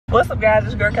What's up guys,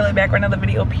 it's girl Kelly back for another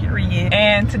video, period.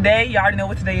 And today, y'all already know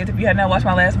what today is. If you have not watched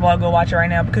my last vlog, go watch it right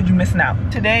now because you're missing out.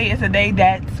 Today is the day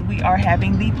that we are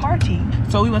having the party.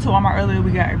 So we went to Walmart earlier,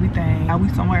 we got everything. Now we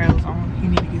somewhere else, he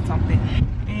need to get something.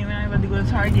 And we're about to go to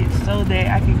Target so that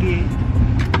I can get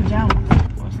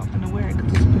pajamas or something to wear because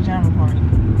it's a pajama party.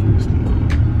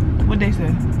 What they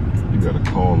said? You gotta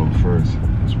call them first.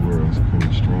 This world's kind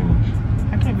of strange.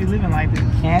 I can't be living like this.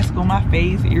 Mask on my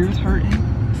face, ears hurting.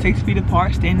 6 feet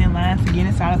apart, standing in lines to get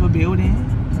inside of a building,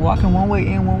 walking one way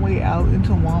in, one way out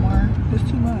into Walmart. It's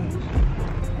too much.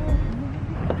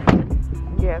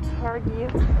 Yeah,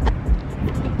 Target.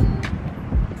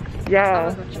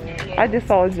 Yeah, I just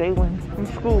saw Jalen from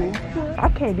school. I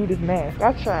can't do this mask.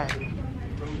 I tried.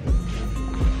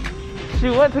 She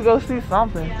went to go see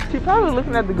something. She probably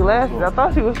looking at the glasses. I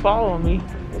thought she was following me.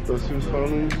 I thought she was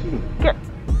following you too. Yeah.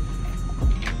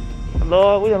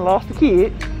 Lord, we done lost the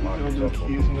kid.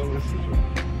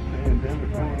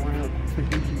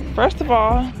 First of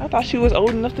all, I thought she was old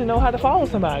enough to know how to follow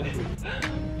somebody.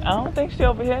 I don't think she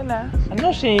over here now. I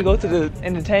know she ain't go to the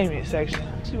entertainment section.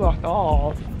 She walked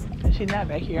off, and she not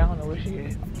back here. I don't know where she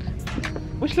is.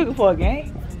 What she looking for, a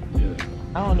game? Yeah.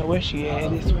 I don't know where she at.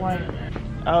 This one.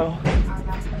 Oh,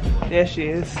 there she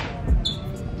is.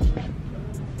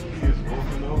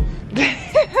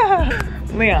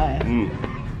 Leon.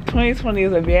 2020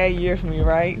 is a bad year for me,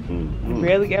 right?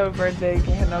 Barely got a birthday,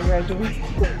 can't have no graduation,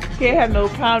 can't have no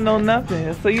prom, no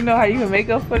nothing. So you know how you can make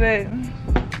up for that?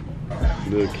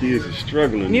 The kids are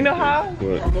struggling. You know how?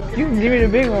 What? You can give me the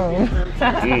big room.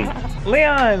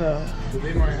 Leon,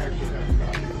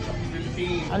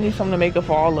 I need something to make up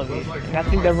for all of it. And I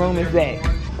think the room is that.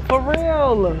 For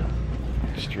real.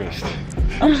 Stressed.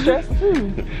 I'm stressed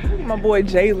too. My boy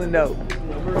Jalen though.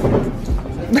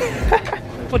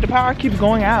 But the power keeps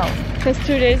going out. Because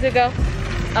 2 days ago,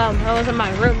 I was in my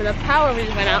room and the power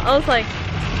just went out. I was like,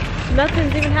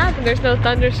 nothing's even happened. There's no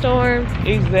thunderstorm.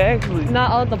 Exactly. Not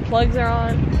all the plugs are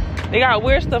on. They got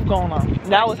weird stuff going on.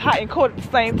 Now it's hot and cold at the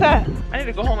same time. I need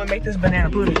to go home and make this banana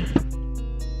pudding.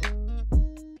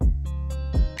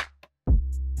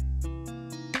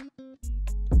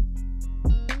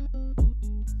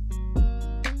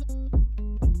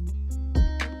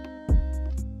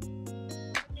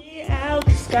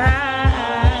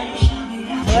 Sky,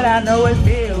 but I know it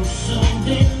feels so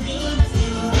good.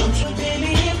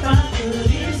 Baby, if I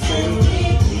could, it's so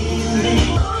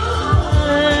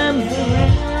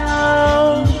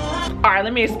Alright,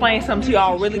 let me explain something to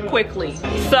y'all really quickly.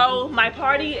 So my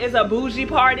party is a bougie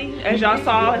party, as y'all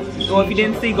saw. Or if you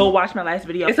didn't see, go watch my last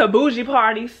video. It's a bougie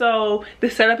party, so the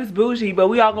setup is bougie, but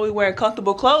we all gonna be wearing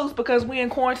comfortable clothes because we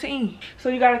in quarantine. So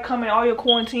you gotta come in all your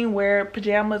quarantine wear,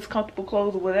 pajamas, comfortable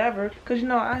clothes, or whatever. Cause you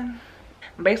know, I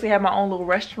basically have my own little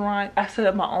restaurant. I set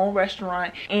up my own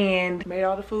restaurant and made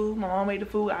all the food. My mom made the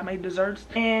food, I made desserts,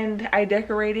 and I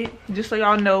decorated. Just so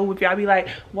y'all know, if y'all be like,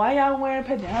 why y'all wearing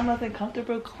pajamas and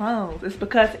comfortable clothes? It's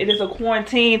because it is a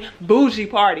quarantine bougie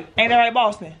party. Ain't that right,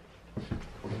 Boston?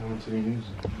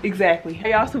 Exactly.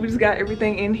 Hey y'all, so we just got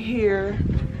everything in here,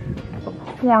 of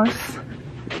course.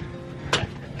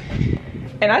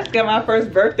 And I just got my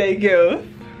first birthday gift.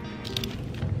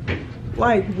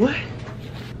 Like, what?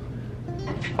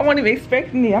 I wasn't even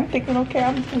expecting it. I'm thinking, okay,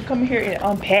 I'm just gonna come here and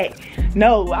unpack.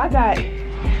 No, I got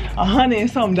 $100 and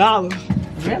something.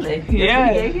 Really?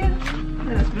 Yeah.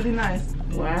 That's really nice.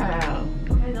 Wow.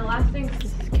 And the last thing, this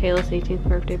is Kayla's 18th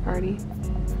birthday party.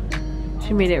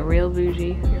 She made it real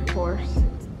bougie, of course.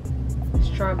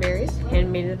 Strawberries,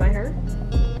 handmade by her.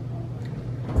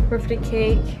 Birthday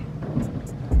cake.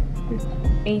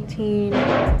 18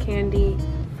 candy,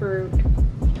 fruit,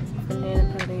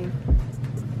 banana pudding,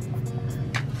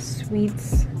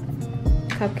 sweets,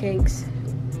 cupcakes,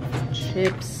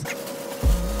 chips.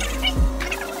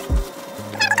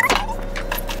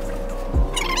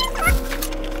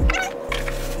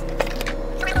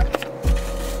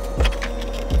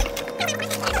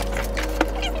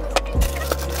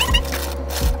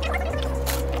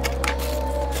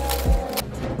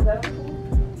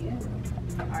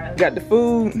 Got the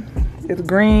food. It's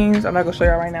greens. I'm not gonna show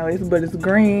y'all right now, but it's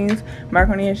greens,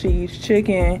 macaroni and cheese,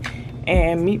 chicken,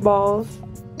 and meatballs.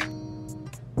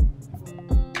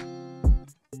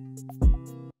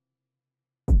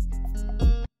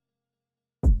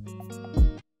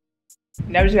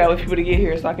 Now we just gotta wait for people to get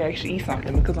here so I can actually eat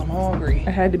something because I'm hungry.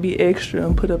 I had to be extra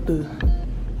and put up the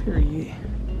period.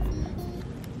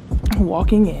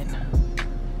 Walking in.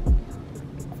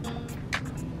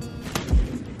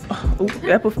 Oh,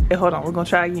 hold on, we're gonna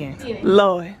try again.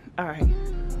 Lord, all right.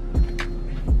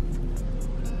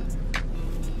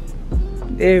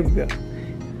 There we go.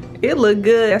 It look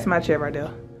good. That's my chair right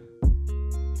there.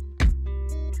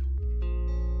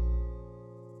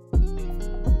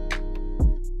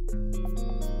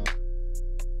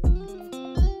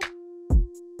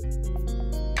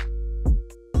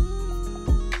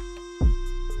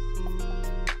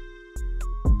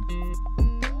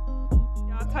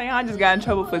 Tayan just got in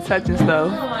trouble for touching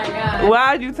stuff. Oh my god.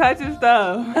 Why'd you touching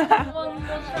stuff?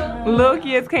 Little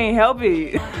kids can't help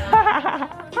it.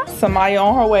 Samaya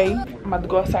on her way. I'm about to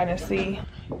go outside and see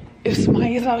if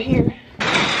Samaya's out here.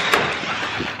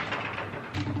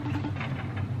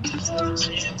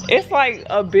 It's like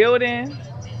a building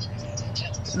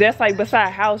that's like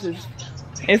beside houses.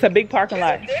 It's a big parking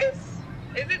lot. Is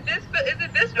it this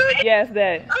building? Yes,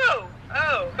 that. Oh,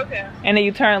 okay. And then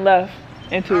you turn left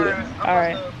into it. All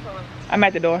right. I'm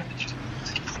at the door.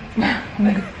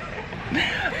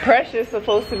 Precious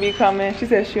supposed to be coming. She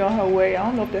said she on her way. I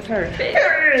don't know if that's her.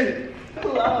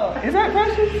 Hello. Is that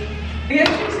Precious? Yeah,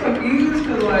 she was confused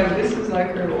because like this is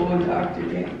like her old doctor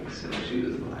gang, so she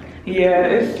was like. Yeah,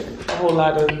 it's a whole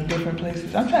lot of different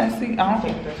places. I'm trying to see. I don't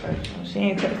think that's her. She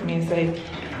ain't text me and say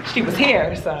she was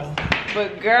here, so.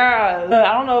 But girl,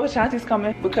 I don't know if Ashanti's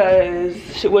coming because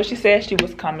she said she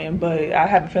was coming, but I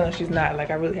have a feeling she's not.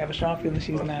 Like I really have a strong feeling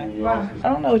she's not. Wow. I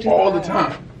don't know. Just All the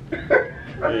time.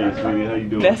 Hey, sweetie, how you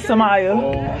doing? That's Samaya.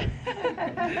 Oh.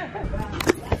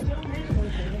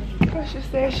 She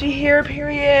said she here,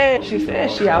 period. She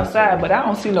said she outside, but I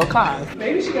don't see no cars.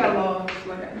 Maybe she got lost.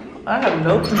 Like, I have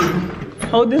no clue.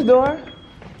 Hold this door.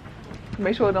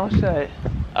 Make sure it don't shut.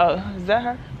 Is that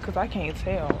her? Cause I can't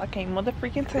tell. I can't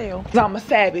motherfucking tell. Cause I'm a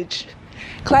savage.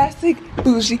 Classic,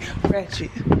 bougie,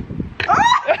 ratchet.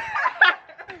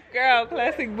 Girl,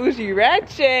 classic, bougie,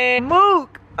 ratchet.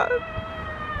 Mook. I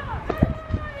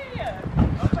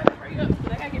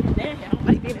don't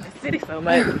like being in the city so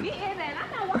much. Yeah, man, I'm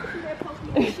not watching that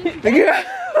posting. Girl.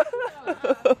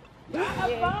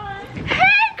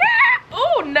 Hey, girl!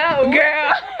 Oh, no.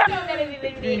 Girl.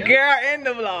 Girl in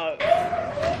the vlog.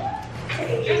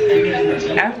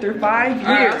 After 5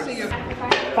 years.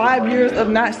 5 years of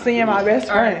not seeing my best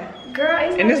friend.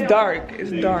 Girl, And it's dark.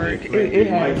 It's dark. It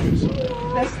has.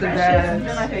 that's the best. It's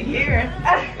been like a year.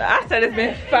 I said it's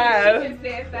been 5.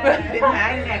 Been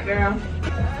hiding that girl.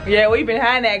 Yeah, we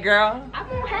behind that, girl. I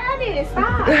won't have it.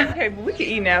 Stop. Okay, but we can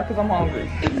eat now because I'm hungry.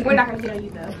 We're not gonna get on you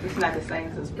though. It's not the same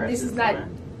as This is not.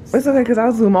 It's okay because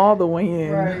I'll zoom all the way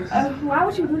in. Right. Why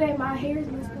would you do that? My hair is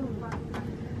messed up.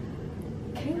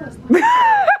 Kayla's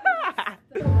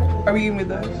Are we eating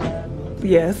with us?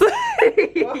 Yes.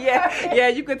 yeah,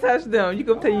 you can touch them. You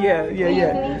can tell, yeah.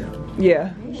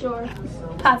 Yeah. Sure.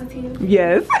 Positive.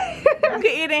 Yes. You can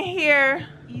eat in here.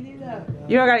 Eat it up.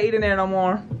 You don't gotta eat in there no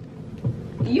more.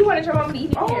 You wanted your mom to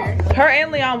eat in here. Her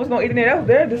and Leon was gonna eat in there. That was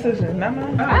their decision, not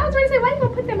mine. I was ready to say, why you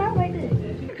gonna put them out like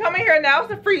that? Come in here now.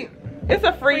 It's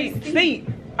a free seat.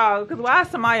 Oh, cause why is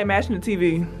Samaya matching the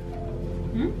TV?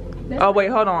 Oh wait,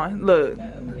 hold on. Look.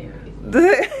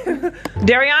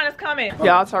 Darian is coming.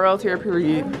 Y'all, Tyrell's here,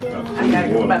 period.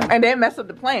 And they messed up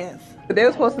the plans. They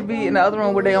were supposed to be in the other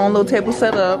room with their own little table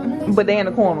set up, but they in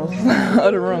the corners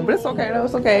of the room. But it's okay though,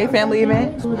 it's okay. Family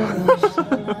event. So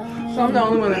I'm the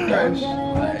only one that crushed.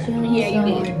 Yeah, you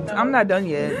did. I'm not done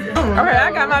yet. Okay,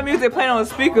 I got my music playing on the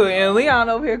speaker and Leon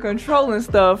over here controlling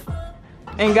stuff.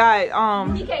 And got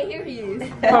He can't hear you.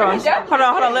 hold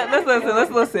on.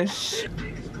 Let's listen. Shh.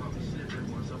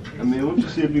 I mean, why don't you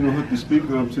see if you can hook the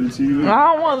speaker up to the TV?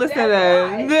 I don't want to listen to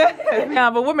that. Nah,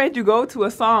 but what made you go to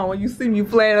a song when you see me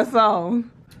playing a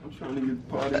song? I'm trying to get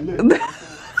the party lit.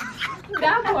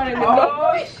 That part of the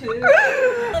Oh shit.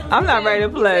 I'm not ready to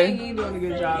You play. ain't doing a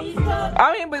good job.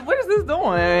 I mean, but what is this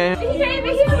doing? He can't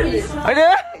even hear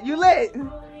you. You lit.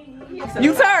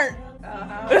 You turned.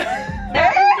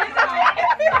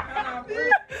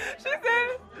 She said,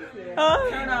 huh?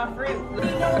 Turn off fruit.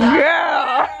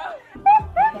 Girl.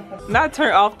 Not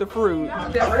turn off the fruit.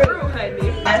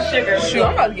 That sugar. Shoot,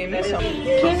 I'm about to get me some.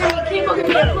 Can go get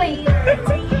me a plate.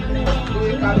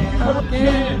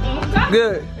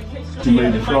 Good. You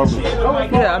made the strawberry.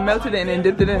 Yeah, I melted it and then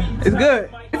dipped it in. It's good.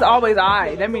 It's always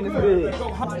alright. That means it's good.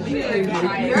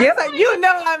 Yes, you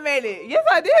know I made it. Yes,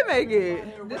 I did make it.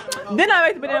 Didn't I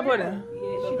make the banana pudding?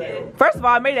 First of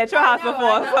all, I made it at your house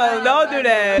before, so don't do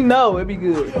that. No, it'd be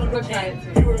good. I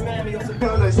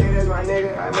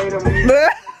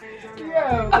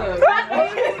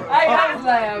was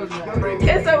like.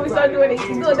 And so we started doing it.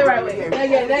 You do it the right way.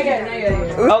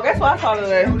 Negative. Oh, that's why I saw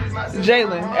it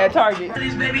Jalen at Target.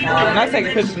 And I take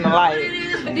pictures in the light.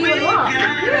 But do you walk?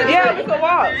 Yeah, we can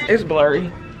walk. It's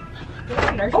blurry.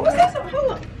 Oh, what's this?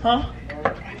 Hold on. Huh?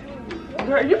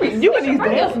 Girl, you in these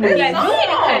dance moves. Like, you need to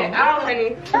cut it out,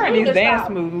 honey. Her in these dance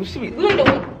moves. We need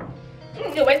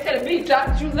to wait till the beat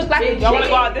drops. You look like a Y'all wanna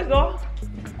go out this door?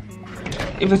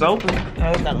 If it's open.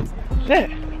 No, it's not open. Shit.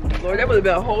 Lord, that would have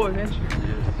been a whole adventure.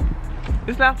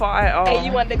 It's not far at all. Hey,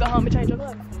 you want to go home and change your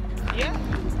clothes? Yeah.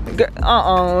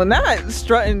 Not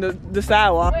strutting the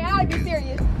sidewalk. Wait, I'll be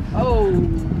serious. Oh.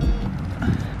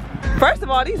 First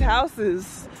of all, these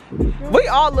houses, we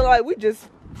all look like we just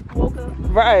Woke up.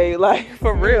 right, like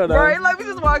for real though. Right, like we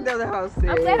just walked down the house.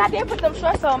 I'm glad I didn't put them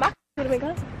shorts on. My would have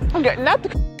been gone. Okay, not the.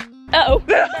 Uh-oh.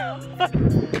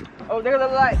 Oh, there's a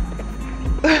light.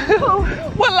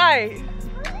 What light?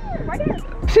 Right there.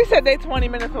 She said they 20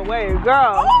 minutes away,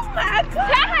 girl. Oh my God. Tell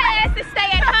her ass to stay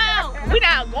at home. We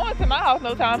not going to my house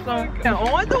no time soon. Now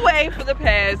on the way for the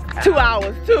past 2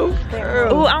 hours too.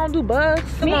 Ooh, I don't do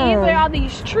bugs. Me either. All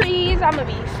these trees. I'm gonna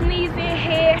be sneezing.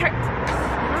 Head hurt.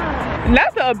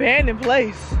 That's an abandoned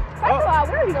place. First of all,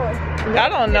 where are we going? I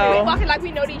don't We know. walking like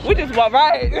we know these. We just walk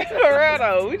right. For real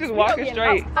though. We just walking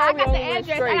straight. I got the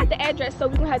address. I got the address, so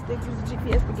we gonna have to use the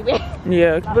GPS to get in.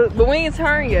 Yeah. but we ain't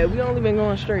turned yet. We only been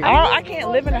going straight. I can't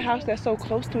live in a house that's so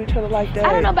close to each other like that.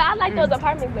 I don't know, but I like those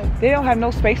apartments though. They don't have no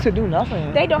space to do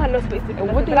nothing. They don't have no space to do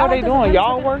What the nothing, but I hell they like those doing?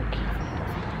 Y'all apartments.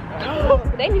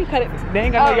 work? They need to cut it. They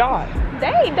ain't got no yard. They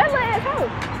ain't that little ass house.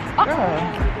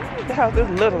 Girl, the house is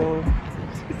little.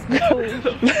 It's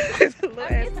a little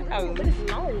ass house. But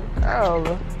it's long.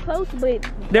 Oh. Close, but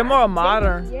They're more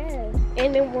modern. yeah.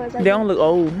 And then ones They don't look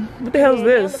old. What the hell is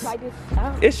they don't look this? like this.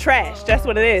 Oh. It's trash. That's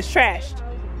what it is. Trashed.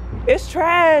 It's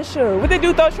trash. What they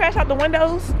do? Throw trash out the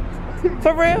windows?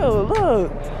 For real.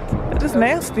 Look. It's just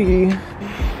nasty.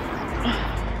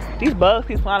 These bugs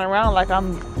keep flying around like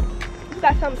I'm You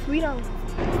got something sweet on.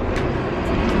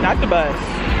 not the bus.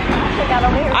 Check out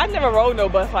over here. I never rode no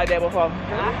bus like that before.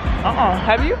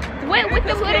 Have you?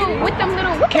 With them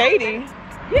little. Katie.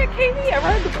 Yeah, KD,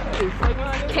 I rode the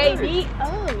bus. KD.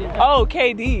 Oh. Oh,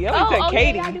 KD. I always said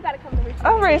Katie. Yeah, you gotta come to Richmond.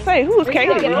 I was ready to say, who was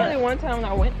Katie? Only one time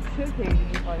I went to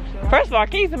KD. First of all,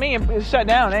 Keys to me is shut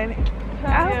down, ain't it?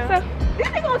 Then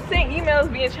they gonna send emails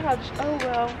being childish. Oh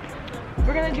well,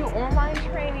 we're gonna do online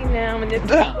training now, and this.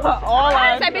 I was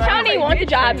like, bitch, I don't even want the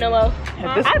job no more.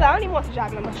 This- I don't even want the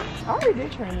job no more. I already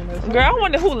did training this. Girl, I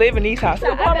wonder who live in these houses.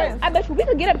 I bet you we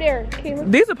could get up there.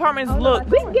 Kayla. These apartments look.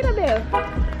 We can get up there.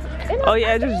 Oh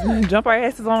yeah, just jump our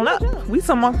asses on up. We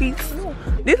some monkeys.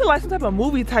 These are like some type of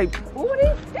movie type. Ooh,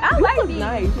 I like these.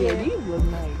 Nice, yeah, these look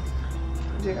nice.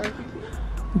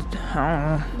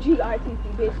 GRTC,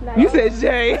 bitch. Nice. You said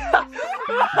J.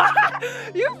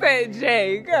 You said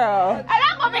J, girl. And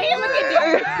I'm over here looking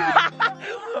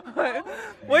at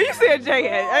Where you said J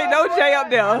at? Ain't no J up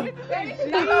there.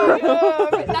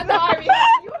 Not the army.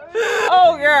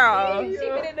 Oh girl.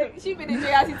 She been in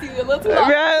JRTC a little too long.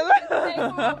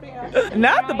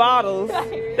 Not the bottles.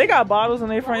 They got bottles in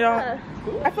their front yard.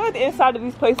 I feel like the inside of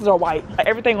these places are white. Like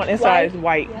everything on the inside is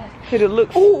white. Cause it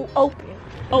looks. Ooh, open.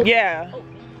 Yeah.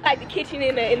 Like the kitchen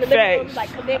in the living room, Facts. like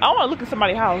connected. I want to look at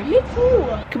somebody's house. Me too.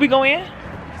 Can we go in?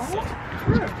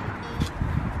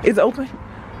 Is it open?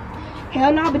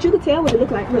 Hell no, but you can tell what it look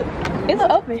like. Look, it's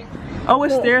open. Oh,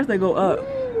 it's stairs that go up.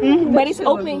 But it's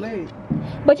open.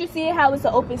 But you see how it's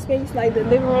an open space, like the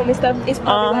living room and stuff. It's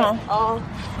probably like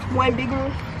one big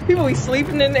room. People be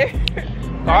sleeping in there.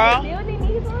 Girl. Building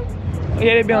these ones.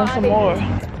 Yeah, they building some more.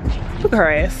 Look at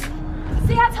her ass.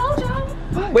 See, I told y'all.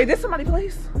 Wait, this somebody's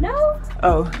place? No,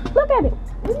 Oh. look at it.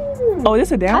 Ooh. Oh,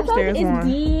 this a I told you downstairs it's one.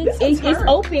 big. It's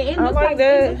open. It looks like like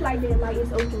that. It looks like that. Like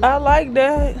it's open. I like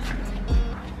that.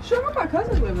 Sure, my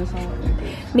cousins live in somewhere like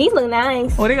this. These look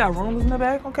nice. Oh, they got rooms in the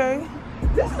back. Okay.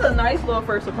 This is a nice little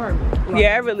first apartment.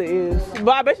 Yeah, it really is.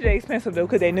 But I bet you they're expensive though,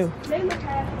 cause they new. They look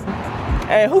half.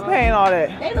 Hey, who paying all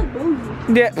that? They look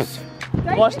bougie. Yeah.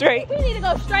 Going straight. We need to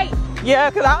go straight. Yeah,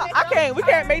 cause I can't. We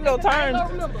can't make no turns.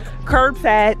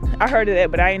 Curbside. I heard of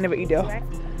that, but I ain't never eat there.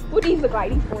 What these look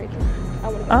like? These for rent. I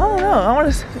I don't know. I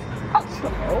want to.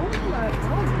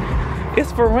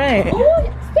 It's for rent. Ooh, see,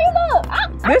 look.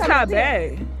 This not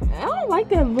bad. I don't like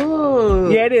that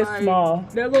look. Yeah, it is small.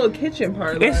 That little kitchen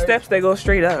part. It's steps that go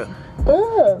straight up.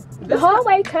 Ugh. The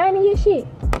hallway tiny as shit.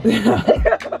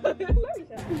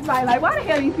 Like, why the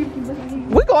hell these people keep looking at you?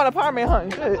 We going apartment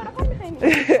hunting. Shit.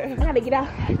 I gotta get out.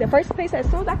 The first place, as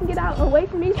soon as I can get out away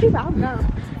from these people, I'm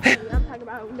gone. I'm talking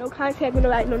about no contact with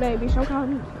nobody, no name, bitch. Don't call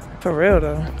me. For real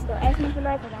though. Don't ask me for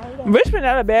nothing. I ain't got. Richmond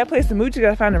not a bad place to move. You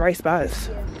gotta find the right spots.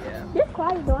 This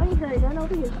quiet though. I ain't heard none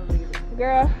over here.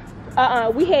 Girl,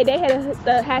 they had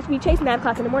a high-speed chase 9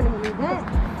 o'clock in the morning with me.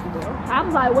 I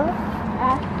was like, what?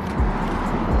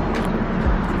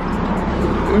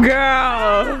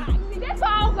 Girl. See, that's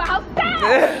all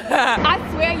outside. I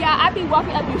swear, y'all, I be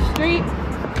walking up the street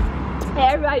and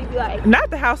everybody be like, Not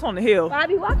the house on the hill. I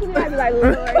be walking there, I be like,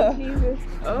 Lord Jesus.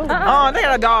 Oh, they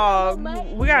got a dog.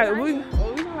 We got.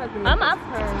 I'm out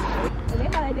her. And they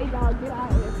like, they dog, get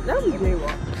out of here. That was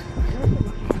jaywalk.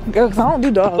 Girl, cause I don't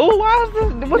do dogs. Oh, why is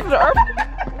this? Was it an earth?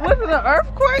 Was it an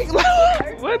earthquake?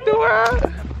 What the world?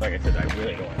 Like I said, I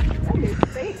really don't.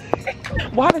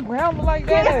 Why the ground look like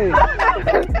that?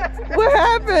 What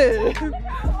happened?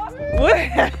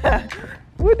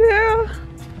 What the hell?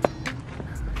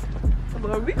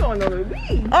 Lord, we going on the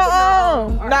beach.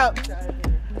 Now,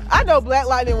 I know Black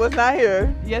Lightning was not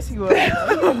here. Yes, he was. Thor.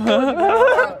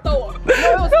 No,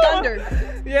 it was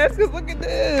thunder. Yes, because look at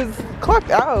this.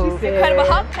 Clocked out. Incredible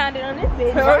Hulk pounded on this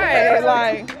bitch. Right,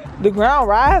 like the ground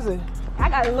rising. I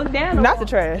gotta look down. Not the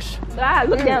trash. But I gotta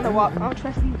look down the walk. I don't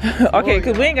trust you. Okay,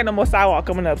 because we ain't got no more sidewalk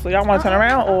coming up. So y'all want to turn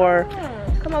around or?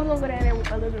 Come on, we're gonna go down there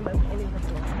with a little bit of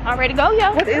all ready to go,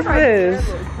 yo? What is this?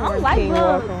 I don't like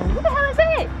bugs. What the hell is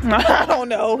that? I don't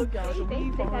know.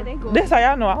 This how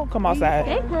y'all know I don't come outside.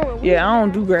 Yeah, I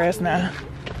don't do grass now.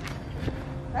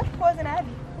 That's poison ivy.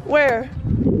 Where?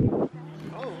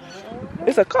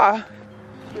 It's a car.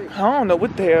 I don't know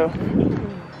what the hell.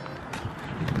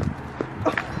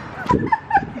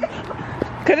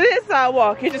 Cause it is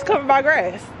sidewalk. It's just covered by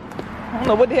grass. I don't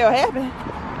know what the hell happened.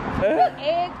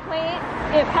 Eggplant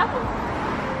and peppers.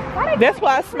 That's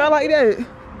why it smell like that.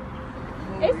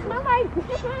 It smells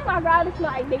like, my God, it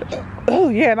smells like nature. Oh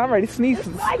yeah, and I'm ready to sneeze. It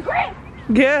smells like grass.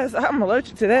 Yes, I'm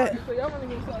allergic to that. So y'all really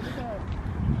gonna start this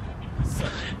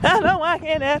out. I know I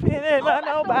can't have it by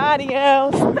nobody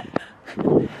else.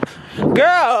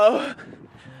 Girl.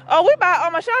 Oh, we by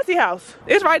my Shanti house.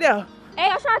 It's right there.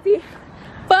 Hey, Ashanti.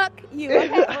 Fuck you.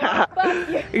 Okay? Fuck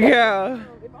you. Yeah.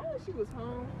 If only she was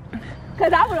home.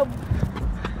 Cause I would've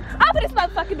opened this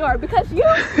motherfucking door because you.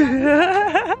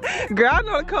 Girl, I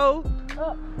know the code.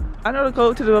 I know the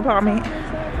code to the apartment. Girl,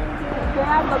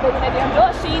 I'm gonna go in that damn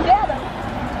door. She ain't there though.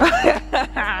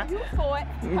 You for it.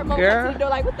 Her mom Girl. to the door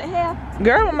like, what the hell?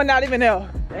 Girl, mama not even there.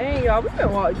 Dang, y'all, we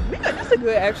been walking. This is a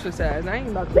good exercise. I ain't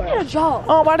about to We need a jog.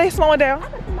 Oh, why they slowing down?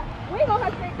 We ain't gonna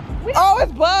catch street. Oh,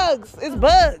 it's bugs. It's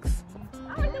bugs.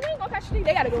 I said we ain't gonna catch street.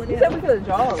 They gotta go in You there. said we could've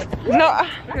jogged. No, I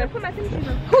gotta put my tennis shoes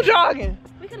on. who jogging?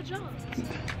 We could've jogged.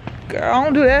 Girl, I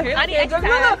don't do that. I need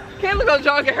exercise. Kayla gonna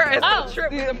jog at her ass Oh. on the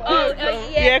trip.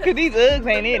 Yeah, cause these Uggs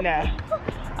ain't in now.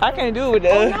 I can't do it with the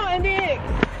Oh Uggs. no, and then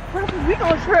we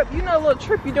gonna trip. You know, a little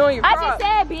trip you doing your I prop. just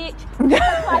said, bitch. Did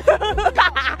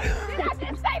I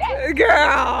just say that?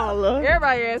 Girl.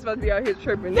 Everybody ass about to be out here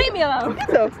tripping. Leave me alone. What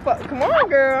the fuck? Come on,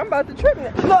 girl. I'm about to trip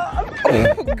now.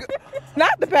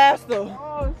 Not the pastor.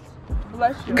 Oh,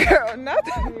 bless you. Girl, not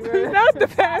the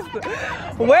pastor.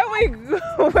 Where we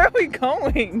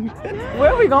going?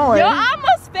 Where we going? Yo, I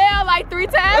almost fell like 3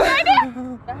 times right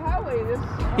now. The highway. This.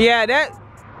 Yeah, that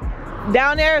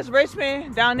down there is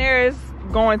Richmond. Down there is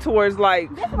going towards like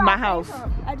my house.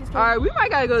 I just All right, we might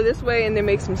gotta go this way and then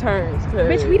make some turns.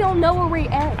 Bitch, we don't know where we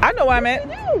at. I know where I'm at.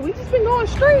 No, we just been going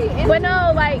straight. And But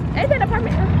no, like, ain't that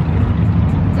apartment?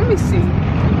 let me see.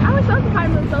 I was those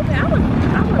apartments open. I was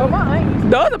Oh my.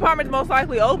 Those apartments most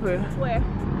likely open. where?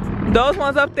 Those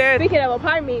ones up there. Speaking of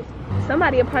apartments,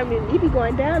 somebody apartment, he be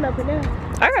going down up and down.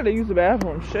 I gotta use the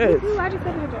bathroom. Shit. Ooh, I just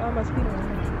said to all my speed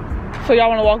on. So y'all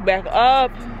wanna walk back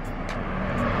up?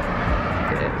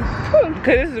 Cause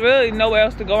this is really nowhere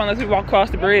else to go unless we walk across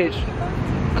the bridge.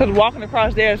 Cause walking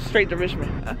across there is straight to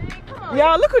Richmond.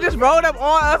 Y'all, look who just rolled up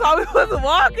on us while we wasn't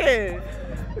walking.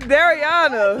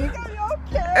 Dariana.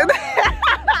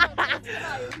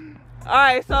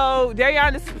 Alright, so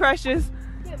Dariana is Precious.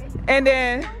 And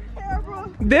then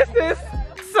this is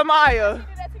Samaya.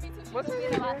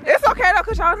 It's okay though,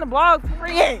 cause y'all in the vlog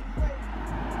free.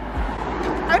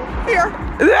 I'm here.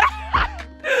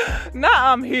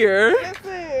 Nah, I'm here.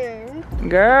 Listen.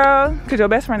 Girl, cause your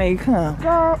best friend ain't come.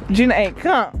 Girl. Gina ain't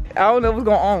come. I don't know what's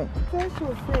going on. That's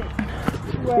so sick.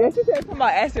 Yeah, she said something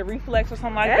about acid reflux or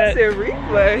something like that. Acid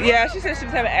reflux. Yeah, she said she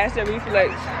was having acid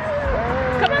reflux.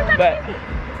 But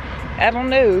I don't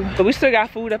know. But we still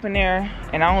got food up in there,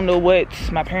 and I don't know what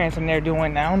my parents in there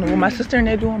doing. I don't know what my sister in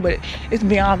there doing, but it's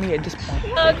beyond me at this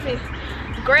point. Ugly.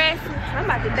 Grassy. I'm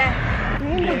about to die.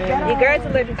 Yeah. Your girl's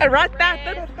allergic to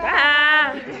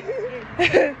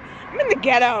I'm in the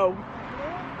ghetto.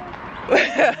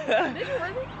 Did you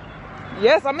really?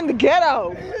 Yes, I'm in the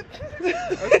ghetto. See,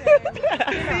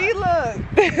 look.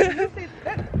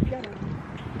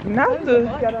 Not the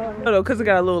ghetto, cause it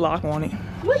got a little lock on it.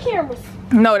 What cameras?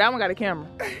 No, that one got a camera.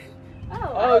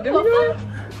 Oh, there we go.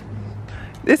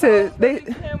 This is they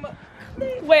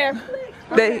Where?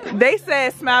 they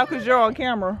said smile cause you're on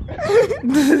camera.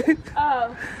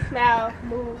 Oh, now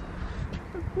move.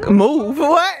 Move?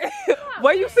 What?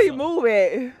 Where you see move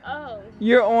at? Oh.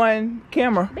 You're on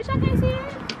camera. Bitch, I can't see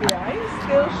it. Yeah, I ain't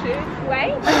still shit.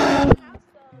 Wait.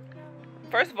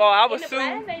 First of all, I would And the sue.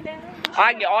 glass ain't down.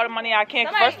 I get all the money I can.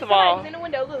 Somebody- First of all, somebody's in the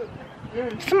window,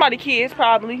 look. somebody kids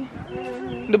probably.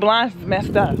 The blinds is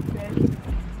messed up.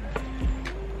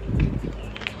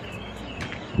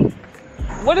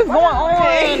 What is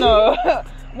going on?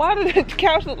 Why did the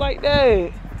couch look like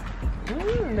that?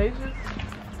 They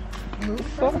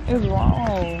just What is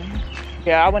wrong?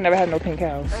 Yeah, I would never have no pink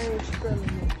house. ain't spilling it.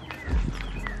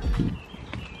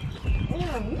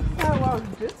 Damn, these sidewalks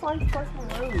just like fucking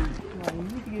roads. Like, you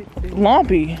need to get this.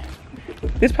 Lumpy.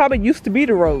 This probably used to be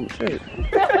the road. Shit.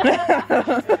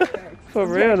 For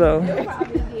real though. They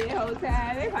probably did the whole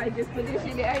time. They probably just put this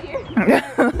shit out here.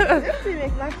 This shit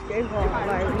makes my skin crawl.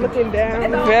 Like looking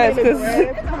down. Yes,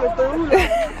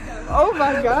 Oh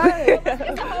my god. It's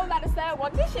a whole lot of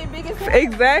sidewalk. This shit big as hell.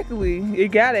 exactly.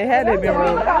 It had to be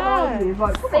road. It's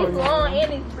long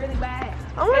and it's really bad.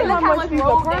 I wonder how much these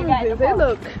apartments is. They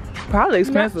look Probably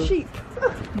expensive. cheap.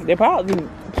 They probably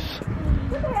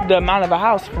the amount of a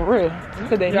house for real.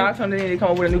 Cause they y'all told me they need to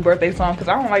come up with a new birthday song. Cause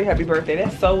I don't like Happy Birthday.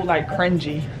 That's so like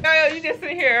cringy. Yo, you just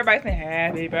sit here, everybody saying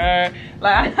Happy Birthday.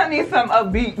 Like I need something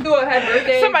upbeat. Do a happy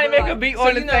birthday. Somebody make a beat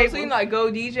on the table. So you know, like go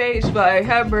DJ. It's like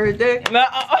happy birthday. No,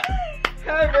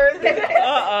 Happy birthday.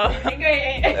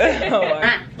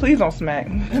 Please don't smack.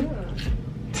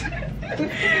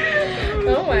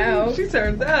 Oh wow. She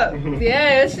turns up.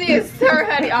 Yeah, she is her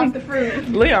honey off the fruit.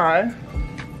 Leon,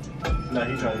 No,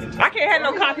 he's trying to get I can't have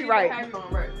no copyright.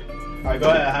 Alright, go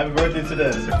ahead. Happy birthday to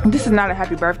this. This is not a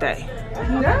happy birthday.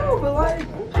 No, but like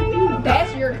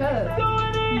That's your cup.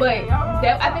 But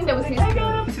that, I think that was his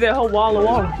cup. You see that whole wall of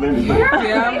water?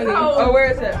 yeah, I'm gonna oh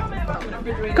where is that?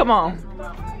 Come on,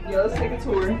 Yeah, let's take a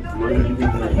tour.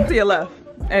 to your left.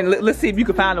 And let's see if you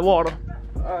can find the water.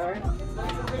 Alright.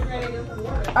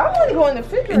 I want to go in the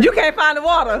refrigerator. You can't find the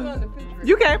water.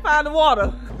 You can't find the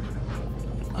water.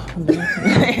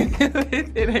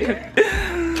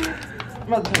 I'm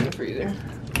about to put in the freezer.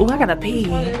 Oh, I gotta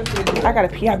pee. I gotta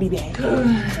pee. I'll be back.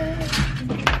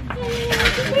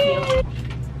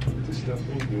 This stuff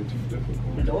ain't getting too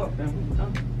difficult.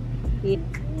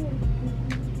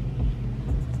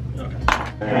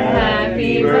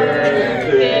 Happy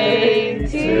birthday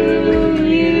to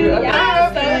you.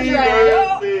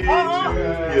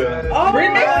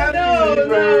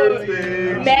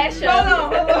 Mash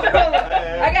up. I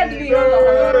got to be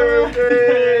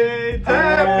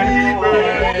Happy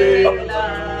birthday.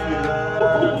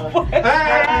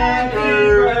 Happy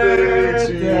birthday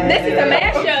to you. This is a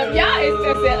mashup. Y'all is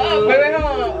set up. Wait,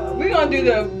 hold on. We're gonna do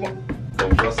the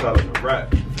Bust out of the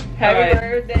rap. happy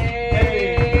birthday.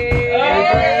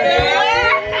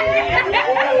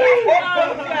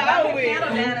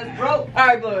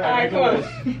 Alright, blow it. Alright, come on.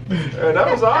 That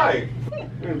was alright.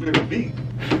 The beat.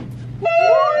 Woo.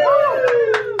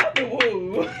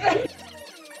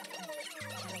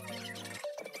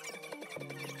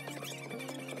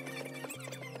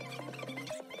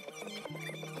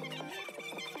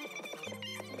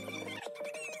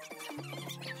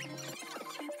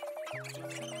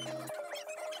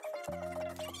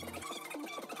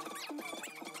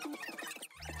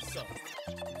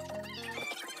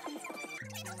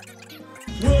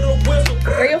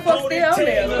 Are your folks still on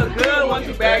there? Look good once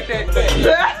you back that thing.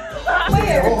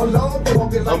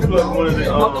 Unplug one of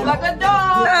the Like a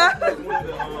dog.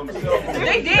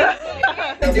 they did.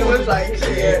 It was like,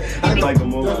 yeah. I like a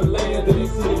movie.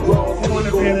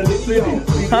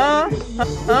 Huh?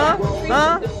 Huh?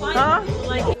 Huh? Huh?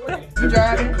 You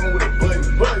driving?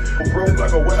 Broke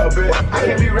like a well bet. I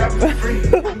can't be rapping for free. I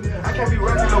can't be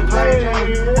rapping no play.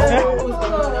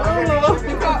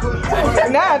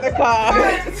 Not in the car.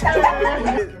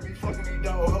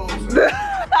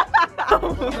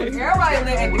 Everybody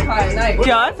lit at the car at night.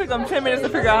 Yo, it took him 10 minutes to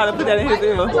figure out how to put that in his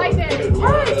ear. Like that.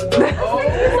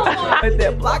 With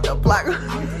that blocker.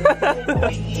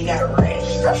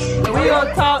 We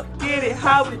gonna talk, get it,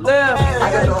 how we live.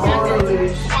 I got the hard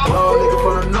list. Nigga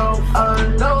for the no,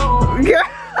 unknown.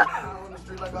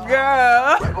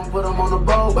 Girl. Put them on the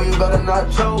boat, but you better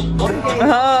not choke.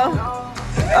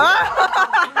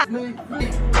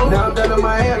 Now I'm done in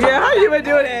my head. Yeah, how you been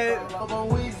doing that?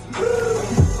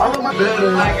 All of my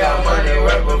business. I got money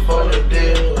right before the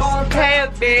deal. Pay a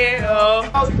bill.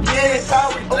 Get it how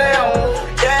we live.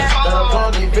 Yeah. Got a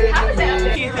funky bitch.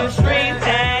 Keep the streets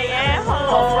at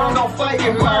home. No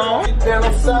fighting, man. Down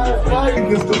the side, fighting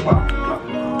against the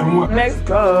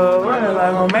Mexico, running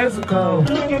like on Mexico.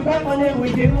 Looking back on it,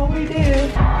 we did what we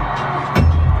did.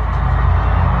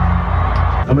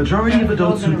 A majority of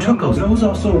adults who took those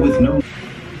also with no.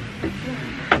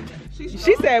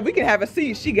 She said we can have a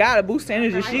seat. She got it. Boost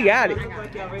energy. She got it. Oh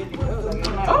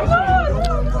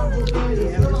no!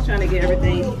 I'm just trying to get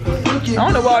everything. I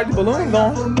don't know where all these balloons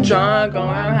going. Drunk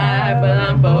on high, but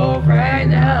I'm both right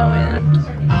now.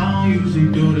 I don't usually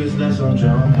do this unless I'm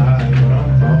drunk high, but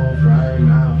I'm both right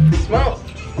now. Smoke.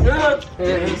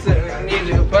 Need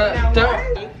you, but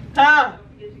don't. Huh?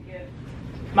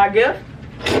 My gift?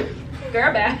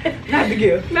 Girl, bad. Not the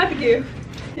gift. Not the gift.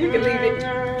 You can leave it.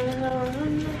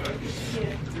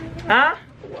 Huh?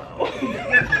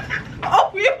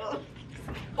 Oh, yeah.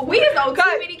 We is on too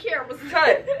many cameras.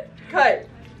 Cut. Cut.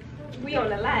 We on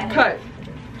the live. Cut.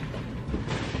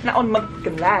 Not on the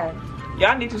motherfucking live.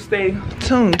 Y'all need to stay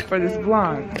tuned for this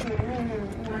vlog.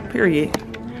 Period.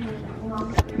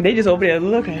 They just over there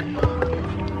looking.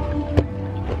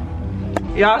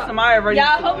 Y'all, somebody already.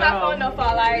 Y'all hope my phone don't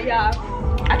fall out, y'all.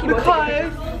 I keep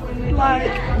because,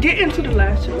 like, get into the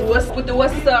last show. what's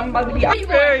up? I'm about to be out.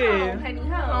 Period. Honey,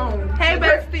 home. Hey,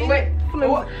 bestie. Wait.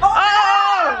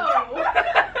 Oh!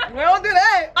 We don't do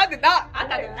that. I did not. I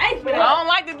got the lights, but I don't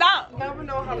like the dot. Never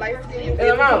know how light skin you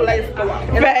feel. Lights go out.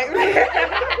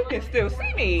 You can still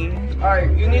see me.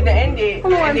 Alright, you need to end it.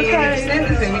 And then you send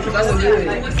this to me because I will do it.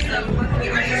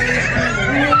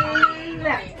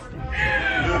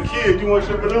 Little kid, you want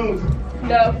your balloons?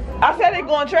 no. I said they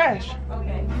going trash.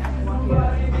 Okay.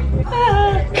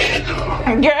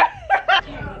 Girl.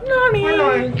 Nani.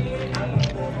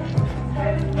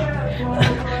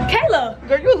 Kayla.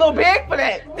 Girl, you a little big for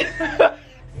that.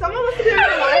 Someone wants to be on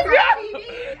live.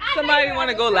 Somebody want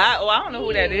to go live? Oh, I don't know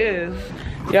who that is.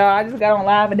 Y'all, I just got on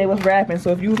live and they was rapping.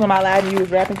 So if you was on my live and you was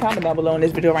rapping, comment down below in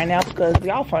this video right now because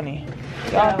y'all funny.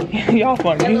 Y'all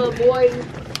funny. That little boy.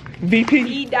 VP.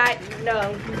 D dot.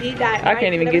 I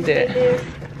can't even get that.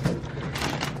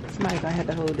 Somebody's gonna have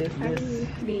to hold this.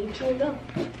 Being chilled up.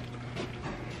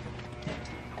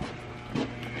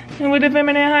 And with the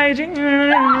feminine hygiene.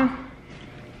 I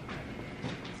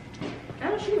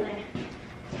don't shoot like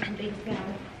big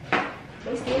down.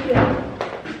 They still good.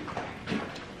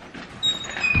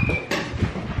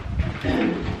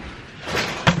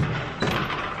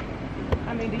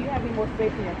 I mean, do you have any more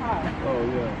space in your car? Oh,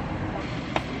 yeah.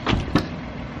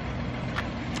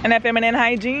 And that feminine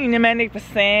hygiene, the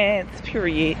magnificent,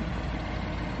 period.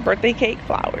 Birthday cake,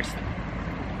 flowers.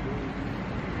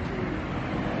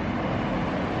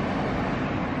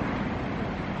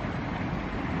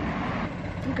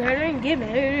 Girl, they ain't giving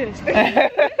it.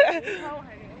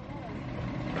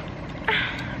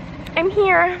 I'm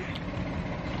here.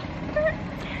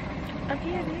 I'm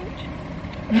here, bitch.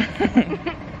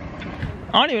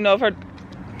 I don't even know if her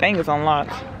thing is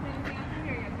unlocked.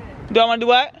 Do I want to do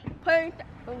what?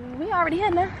 We already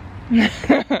had now. We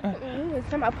was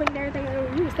talking about putting everything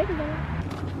on. You was taking that.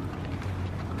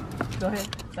 Go ahead.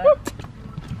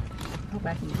 Hope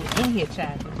I can get in here,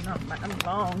 child. I'm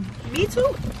long. Me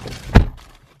too.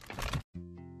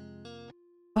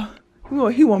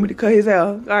 He want me to cut his hair.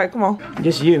 All right, come on.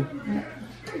 Just you.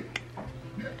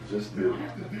 Just the,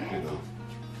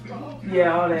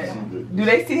 Yeah, all that. Do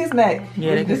they see his neck?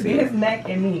 Yeah, they can see his neck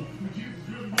and me.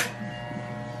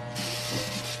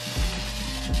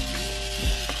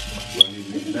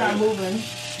 This is not moving.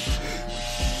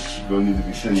 you're gonna need to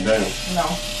be sitting down.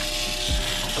 No.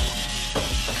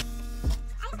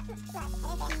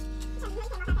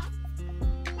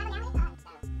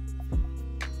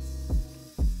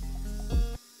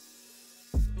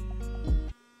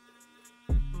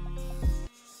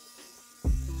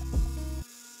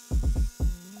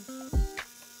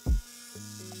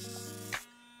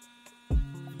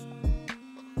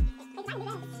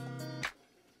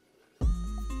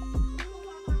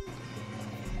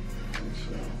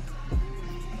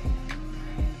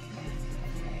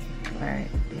 Alright,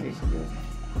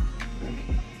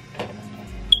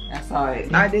 I saw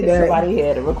it. I did that. Somebody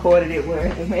had recorded it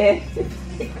where the man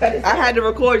cut it. I had to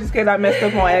record just because I messed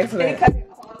up on accident. Cut it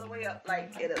all the way up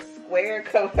like in a square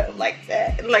coming up like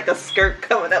that. Like a skirt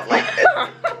coming up like that.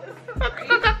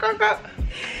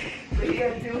 He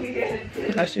had to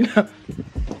do. Now she know.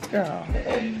 Girl.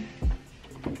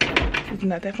 It's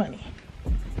not that funny.